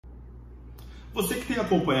Você que tem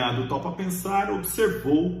acompanhado o Topa Pensar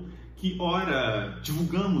observou que, ora,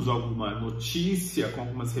 divulgamos alguma notícia com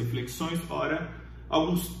algumas reflexões, ora,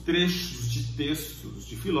 alguns trechos de textos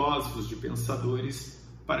de filósofos, de pensadores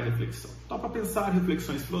para reflexão. Topa Pensar,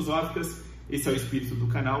 reflexões filosóficas, esse é o espírito do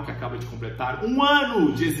canal que acaba de completar 1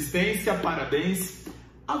 ano de existência. Parabéns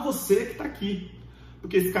a você que está aqui,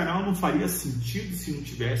 porque esse canal não faria sentido se não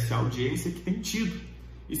tivesse a audiência que tem tido.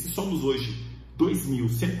 E se somos hoje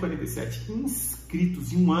 2.147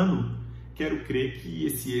 inscritos em 1 ano, quero crer que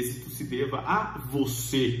esse êxito se deva a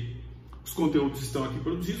você. Os conteúdos estão aqui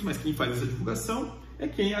produzidos, mas quem faz essa divulgação é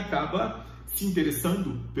quem acaba se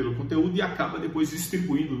interessando pelo conteúdo e acaba depois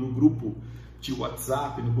distribuindo no grupo de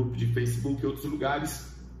WhatsApp, no grupo de Facebook e outros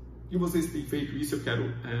lugares. E vocês têm feito isso, eu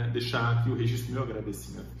quero deixar aqui o registro do meu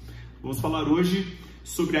agradecimento. Vamos falar hoje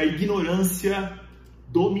sobre a ignorância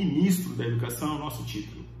do ministro da Educação, é o nosso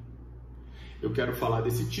título. Eu quero falar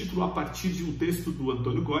desse título a partir de um texto do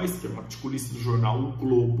Antônio Góes, que é um articulista do jornal O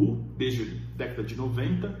Globo, desde a década de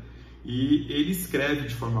 90, e ele escreve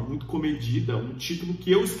de forma muito comedida um título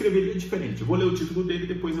que eu escreveria diferente. Eu vou ler o título dele,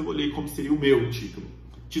 depois eu vou ler como seria o meu título.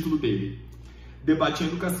 Título dele: Debate em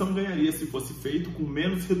educação ganharia se fosse feito com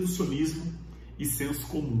menos reducionismo e senso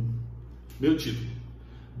comum. Meu título: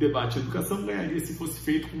 Debate em educação ganharia se fosse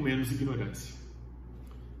feito com menos ignorância.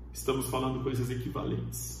 Estamos falando coisas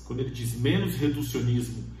equivalentes. Quando ele diz menos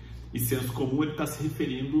reducionismo e senso comum, ele está se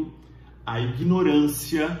referindo à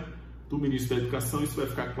ignorância do ministro da Educação. Isso vai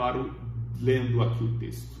ficar claro lendo aqui o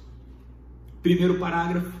texto. Primeiro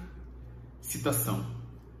parágrafo, citação.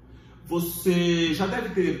 Você já deve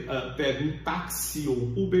ter pego um táxi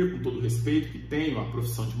ou Uber, com todo respeito, que tenho a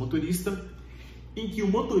profissão de motorista, em que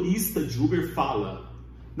o motorista de Uber fala: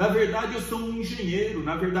 na verdade eu sou um engenheiro,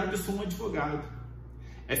 na verdade eu sou um advogado.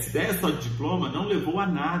 Essa ideia só de diploma não levou a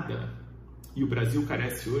nada. E o Brasil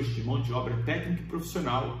carece hoje de mão de obra técnica e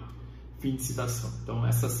profissional. Fim de citação. Então,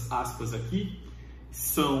 essas aspas aqui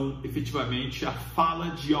são efetivamente a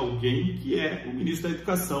fala de alguém que é o ministro da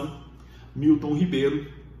Educação, Milton Ribeiro,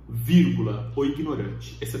 vírgula, o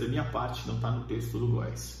ignorante. Essa é da minha parte, não está no texto do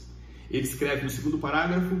Góes. Ele escreve no segundo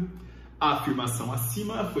parágrafo: a afirmação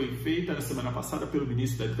acima foi feita na semana passada pelo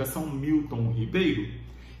ministro da Educação, Milton Ribeiro,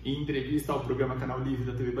 em entrevista ao programa Canal Livre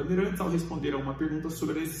da TV Bandeirantes, ao responder a uma pergunta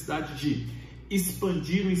sobre a necessidade de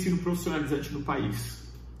expandir o ensino profissionalizante no país.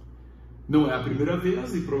 Não é a primeira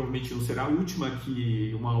vez e provavelmente não será a última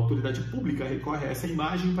que uma autoridade pública recorre a essa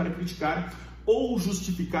imagem para criticar ou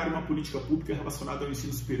justificar uma política pública relacionada ao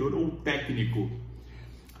ensino superior ou técnico.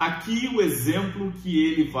 Aqui o exemplo que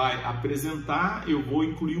ele vai apresentar, eu vou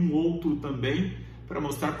incluir um outro também para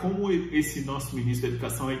mostrar como esse nosso ministro da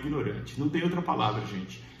Educação é ignorante. Não tem outra palavra,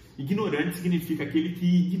 gente. Ignorante significa aquele que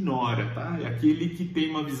ignora, tá? É aquele que tem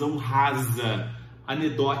uma visão rasa,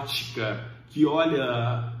 anedótica, que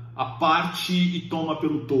olha a parte e toma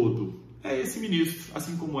pelo todo. É esse ministro,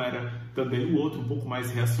 assim como era também o outro, um pouco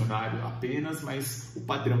mais reacionário apenas, mas o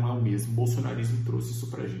padrão é o mesmo. O bolsonarismo trouxe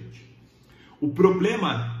isso pra gente. O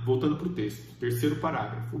problema, voltando para o texto, terceiro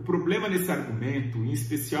parágrafo, o problema nesse argumento, em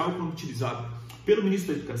especial quando utilizado pelo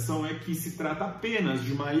ministro da Educação, é que se trata apenas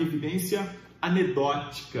de uma evidência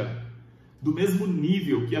anedótica, do mesmo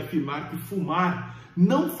nível que afirmar que fumar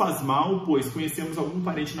não faz mal, pois conhecemos algum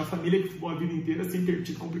parente na família que fumou a vida inteira sem ter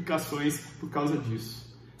tido complicações por causa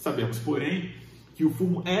disso. Sabemos, porém, que o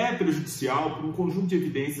fumo é prejudicial por um conjunto de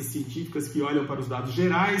evidências científicas que olham para os dados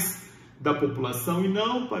gerais da população e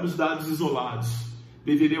não para os dados isolados.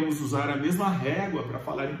 Deveríamos usar a mesma régua para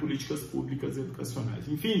falar em políticas públicas educacionais.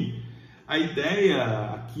 Enfim, a ideia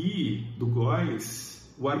aqui do Góes,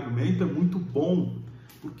 o argumento é muito bom,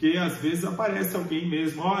 porque às vezes aparece alguém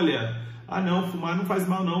mesmo: olha, não, fumar não faz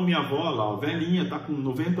mal não, minha avó lá, velhinha, está com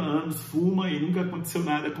 90 anos, fuma e nunca aconteceu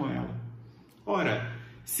nada com ela. Ora,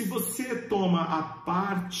 se você toma a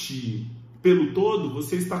parte pelo todo,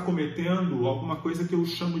 você está cometendo alguma coisa que eu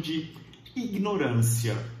chamo de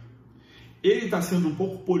ignorância. Ele está sendo um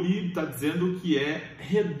pouco polido, está dizendo que é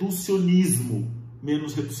reducionismo.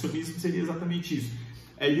 Menos reducionismo seria exatamente isso.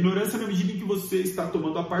 É ignorância na medida em que você está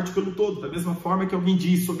tomando a parte pelo todo, da mesma forma que alguém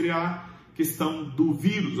diz sobre a questão do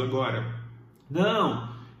vírus agora.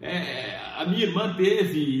 Não, a minha irmã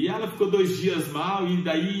teve e ela ficou 2 dias mal e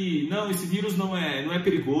daí, não, esse vírus não é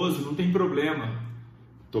perigoso, não tem problema.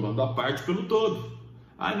 Tomando a parte pelo todo.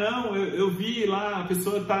 Não, eu vi lá, a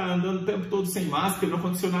pessoa está andando o tempo todo sem máscara, não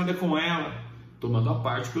aconteceu nada com ela. Tomando a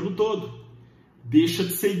parte pelo todo. Deixa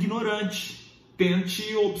de ser ignorante.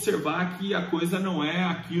 Tente observar que a coisa não é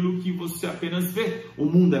aquilo que você apenas vê. O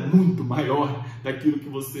mundo é muito maior daquilo que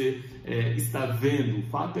você está vendo. O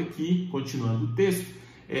fato é que, continuando o texto,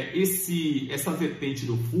 essa vertente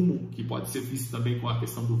do fumo, que pode ser visto também com a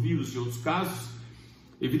questão do vírus e outros casos,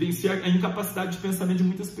 evidencia a incapacidade de pensamento de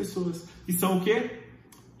muitas pessoas, que são o quê?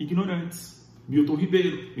 Ignorantes. Milton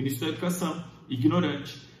Ribeiro, ministro da Educação,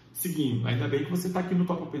 ignorante. Seguindo, ainda bem que você está aqui no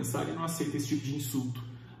Topa Pensar e não aceita esse tipo de insulto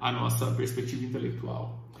à nossa perspectiva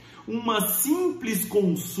intelectual. Uma simples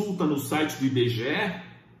consulta no site do IBGE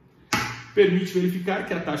permite verificar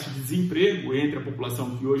que a taxa de desemprego entre a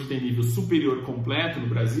população que hoje tem nível superior completo no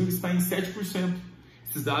Brasil está em 7%.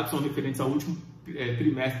 Esses dados são referentes ao último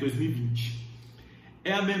trimestre de 2020.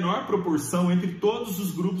 É a menor proporção entre todos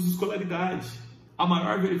os grupos de escolaridade. A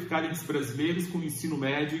maior verificada entre os brasileiros com ensino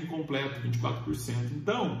médio incompleto, 24%.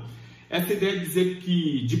 Então, essa ideia de dizer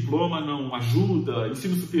que diploma não ajuda,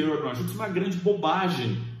 ensino superior não ajuda, isso é uma grande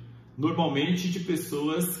bobagem, normalmente de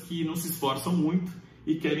pessoas que não se esforçam muito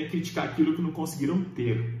e querem criticar aquilo que não conseguiram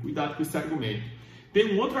ter. Cuidado com esse argumento.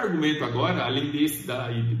 Tem um outro argumento agora, além desse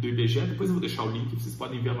do IBGE, depois eu vou deixar o link, vocês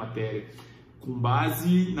podem ver a matéria, com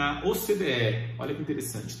base na OCDE. Olha que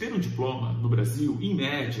interessante. Ter um diploma no Brasil, em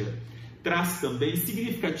média, traz também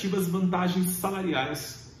significativas vantagens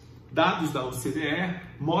salariais. Dados da OCDE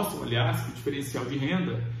mostram, aliás, que o diferencial de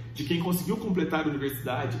renda de quem conseguiu completar a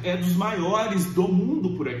universidade é dos maiores do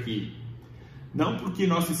mundo por aqui. Não porque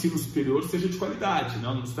nosso ensino superior seja de qualidade,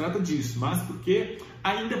 não se trata disso, mas porque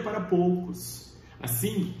ainda é para poucos.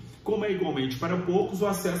 Assim como é igualmente para poucos o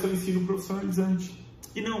acesso ao ensino profissionalizante.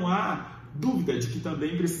 E não há dúvida de que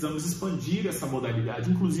também precisamos expandir essa modalidade,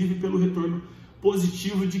 inclusive pelo retorno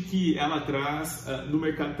positivo de que ela traz no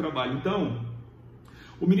mercado de trabalho. Então,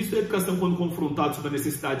 o ministro da Educação, quando confrontado sobre a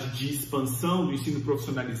necessidade de expansão do ensino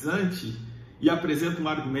profissionalizante e apresenta um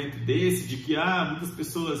argumento desse, de que muitas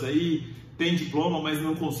pessoas aí têm diploma, mas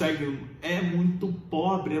não conseguem, é muito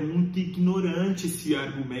pobre, é muito ignorante esse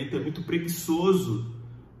argumento, é muito preguiçoso.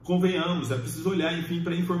 Convenhamos, é preciso olhar, enfim,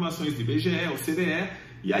 para informações do IBGE, OCDE,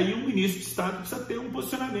 e aí o ministro de Estado precisa ter um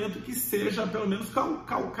posicionamento que seja, pelo menos,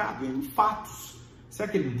 calcado em fatos. Será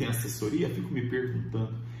que ele não tem assessoria? Fico me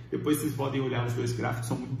perguntando. Depois vocês podem olhar os dois gráficos,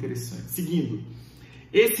 são muito interessantes. Seguindo,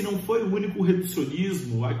 esse não foi o único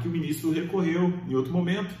reducionismo a que o ministro recorreu em outro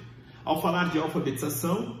momento. Ao falar de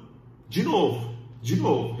alfabetização, de novo,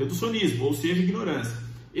 reducionismo, ou seja, ignorância.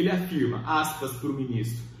 Ele afirma, aspas para o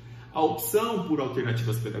ministro, a opção por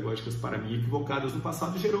alternativas pedagógicas para mim equivocadas no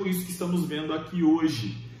passado gerou isso que estamos vendo aqui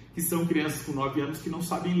hoje, que são crianças com 9 anos que não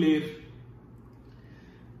sabem ler.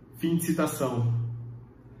 Fim de citação.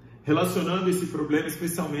 Relacionando esse problema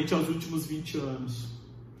especialmente aos últimos 20 anos.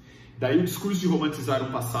 Daí o discurso de romantizar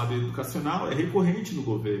um passado educacional é recorrente no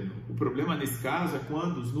governo. O problema nesse caso é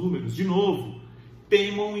quando os números, de novo,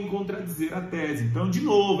 teimam em contradizer a tese. Então, de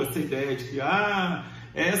novo, essa ideia de que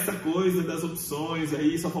essa coisa das opções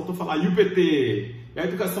aí, só faltou falar, e o PT? E a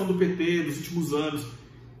educação do PT dos últimos anos?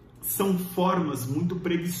 São formas muito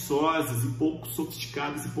preguiçosas e pouco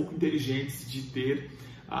sofisticadas e pouco inteligentes de ter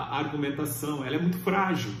a argumentação. Ela é muito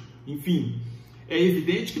frágil. Enfim, é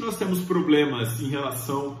evidente que nós temos problemas em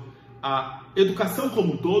relação à educação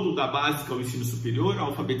como um todo, da básica ao ensino superior, à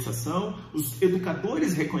alfabetização. Os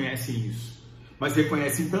educadores reconhecem isso, mas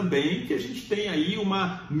reconhecem também que a gente tem aí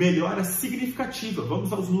uma melhora significativa.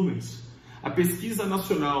 Vamos aos números. A pesquisa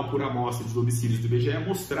nacional por amostra de domicílios do IBGE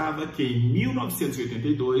mostrava que em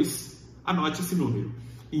 1982, anote esse número,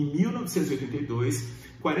 em 1982,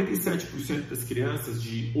 47% das crianças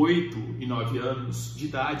de 8 e 9 anos de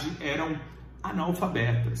idade eram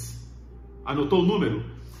analfabetas. Anotou o número?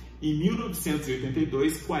 Em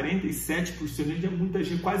 1982, 47%, muita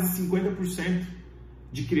gente, quase 50%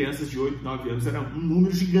 de crianças de 8 e 9 anos, era um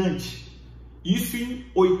número gigante. Isso em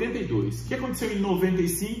 82. O que aconteceu em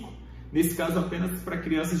 95? Nesse caso, apenas para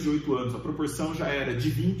crianças de 8 anos, a proporção já era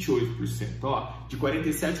de 28%, de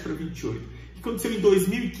 47 para 28%. O que aconteceu em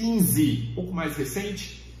 2015, um pouco mais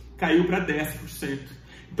recente, caiu para 10%.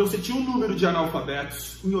 Então você tinha um número de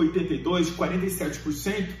analfabetos em 82 de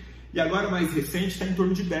 47% e agora mais recente está em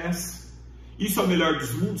torno de 10%. Isso é o melhor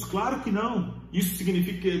dos mundos? Claro que não. Isso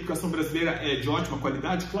significa que a educação brasileira é de ótima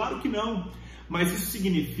qualidade? Claro que não. Mas isso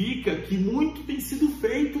significa que muito tem sido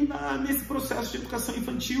feito nesse processo de educação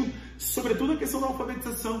infantil, sobretudo a questão da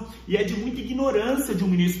alfabetização. E é de muita ignorância de um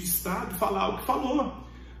ministro de Estado falar o que falou.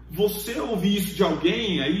 Você ouvir isso de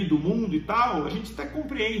alguém aí do mundo e tal, a gente até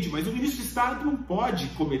compreende, mas o ministro de Estado não pode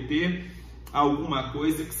cometer alguma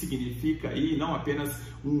coisa que significa aí não apenas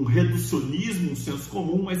um reducionismo, um senso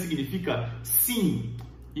comum, mas significa, sim,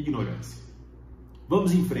 ignorância.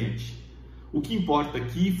 Vamos em frente. O que importa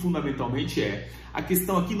aqui, fundamentalmente, a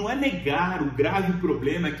questão aqui não é negar o grave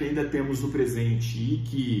problema que ainda temos no presente e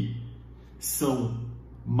que são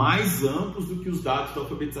mais amplos do que os dados da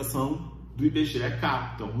alfabetização do IBGE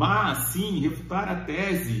captam, mas sim refutar a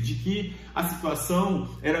tese de que a situação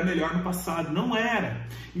era melhor no passado. Não era.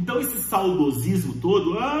 Então esse saudosismo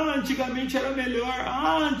todo, antigamente era melhor,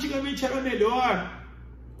 antigamente era melhor.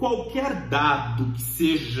 Qualquer dado que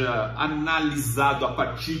seja analisado a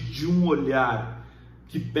partir de um olhar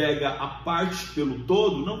que pega a parte pelo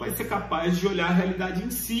todo, não vai ser capaz de olhar a realidade em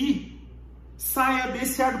si. Saia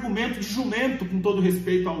desse argumento de jumento, com todo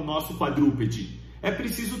respeito ao nosso quadrúpede. É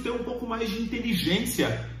preciso ter um pouco mais de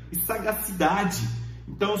inteligência e sagacidade.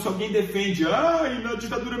 Então, se alguém defende, na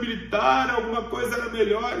ditadura militar alguma coisa era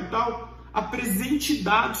melhor e tal, apresente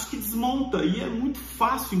dados que desmonta, e é muito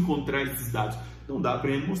fácil encontrar esses dados. Não dá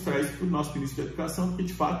para mostrar isso para o nosso ministro da Educação, porque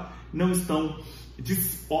de fato não estão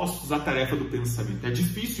dispostos à tarefa do pensamento. É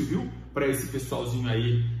difícil, viu, para esse pessoalzinho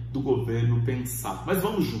aí do governo pensar. Mas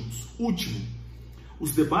vamos juntos. Último,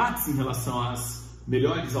 os debates em relação às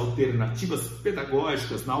melhores alternativas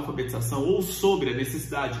pedagógicas na alfabetização ou sobre a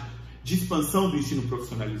necessidade de expansão do ensino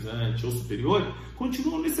profissionalizante ou superior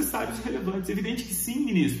continuam necessários e relevantes. É evidente que sim,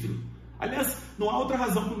 ministro. Aliás, não há outra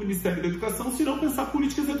razão para o Ministério da Educação senão pensar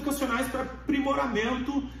políticas educacionais para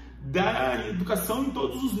aprimoramento da educação em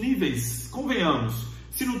todos os níveis. Convenhamos,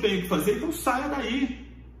 se não tem o que fazer, então saia daí.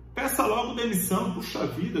 Peça logo demissão. Puxa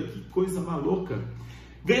vida, que coisa maluca.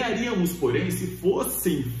 Ganharíamos, porém, se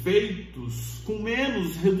fossem feitos com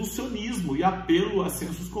menos reducionismo e apelo a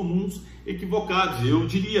sensos comuns equivocados. Eu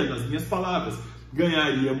diria, nas minhas palavras,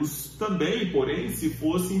 ganharíamos também, porém, se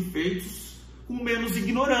fossem feitos com menos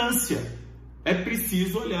ignorância. É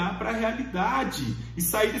preciso olhar para a realidade e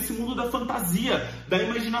sair desse mundo da fantasia, da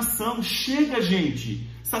imaginação. Chega, gente!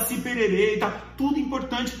 Saci Pererê, tá tudo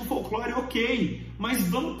importante para o folclore, ok. Mas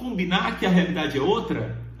vamos combinar que a realidade é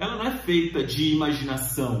outra? Ela não é feita de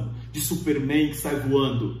imaginação, de Superman que sai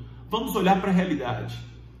voando. Vamos olhar para a realidade.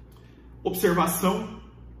 Observação: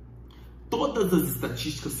 todas as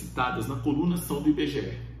estatísticas citadas na coluna são do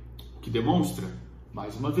IBGE, o que demonstra,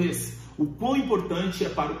 mais uma vez, o quão importante é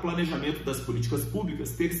para o planejamento das políticas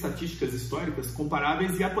públicas ter estatísticas históricas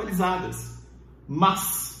comparáveis e atualizadas.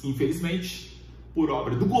 Mas, infelizmente, por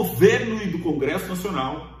obra do governo e do Congresso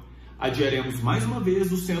Nacional, adiaremos mais uma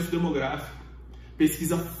vez o censo demográfico,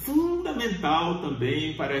 pesquisa fundamental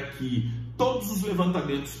também para que todos os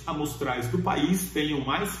levantamentos amostrais do país tenham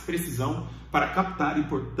mais precisão para captar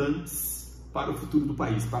importantes para o futuro do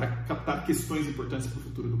país, para captar questões importantes para o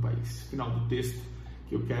futuro do país. Final do texto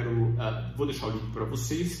que eu quero, vou deixar o link para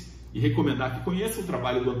vocês e recomendar que conheçam o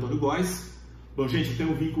trabalho do Antônio Góes. Bom, gente, eu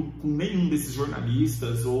tenho vínculo com nenhum desses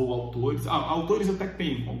jornalistas ou autores. Autores eu até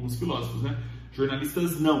tenho, com alguns filósofos, né?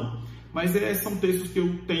 Jornalistas não. Mas são textos que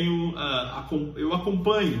eu tenho, eu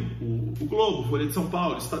acompanho o Globo, Folha de São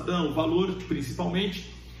Paulo, Estadão, Valor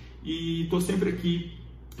principalmente, e estou sempre aqui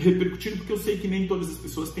repercutindo porque eu sei que nem todas as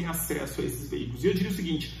pessoas têm acesso a esses veículos. E eu diria o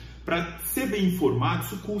seguinte: para ser bem informado,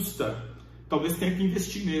 isso custa. Talvez tenha que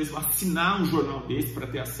investir mesmo, assinar um jornal desse para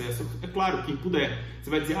ter acesso. É claro, quem puder. Você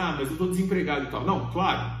vai dizer, mas eu estou desempregado e tal. Não,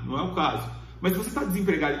 claro, não é o caso. Mas se você está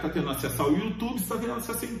desempregado e está tendo acesso ao YouTube, você está tendo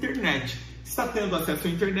acesso à internet. Se está tendo acesso à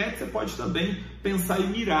internet, você pode também pensar e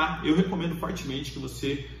mirar. Eu recomendo fortemente que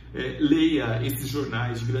você leia esses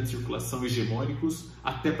jornais de grande circulação hegemônicos,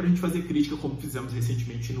 até para a gente fazer crítica, como fizemos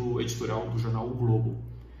recentemente no editorial do jornal O Globo.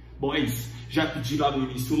 Bom, é isso. Já pedi lá no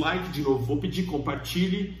início o like, de novo vou pedir,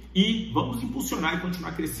 compartilhe e vamos impulsionar e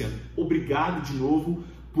continuar crescendo. Obrigado de novo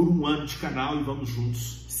por um ano de canal e vamos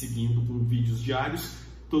juntos seguindo com vídeos diários.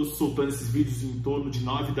 Estou soltando esses vídeos em torno de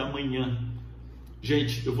 9 da manhã.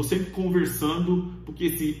 Gente, eu vou sempre conversando, porque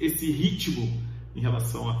esse ritmo em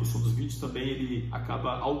relação à questão dos vídeos também ele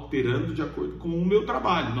acaba alterando de acordo com o meu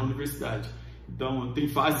trabalho na universidade. Então, tem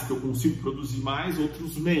fases que eu consigo produzir mais,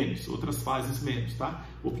 outras fases menos, tá?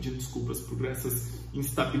 Vou pedindo desculpas por essas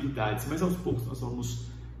instabilidades, mas aos poucos nós vamos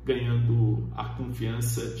ganhando a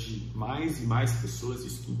confiança de mais e mais pessoas,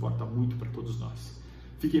 isso que importa muito para todos nós.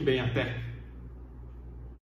 Fiquem bem, até!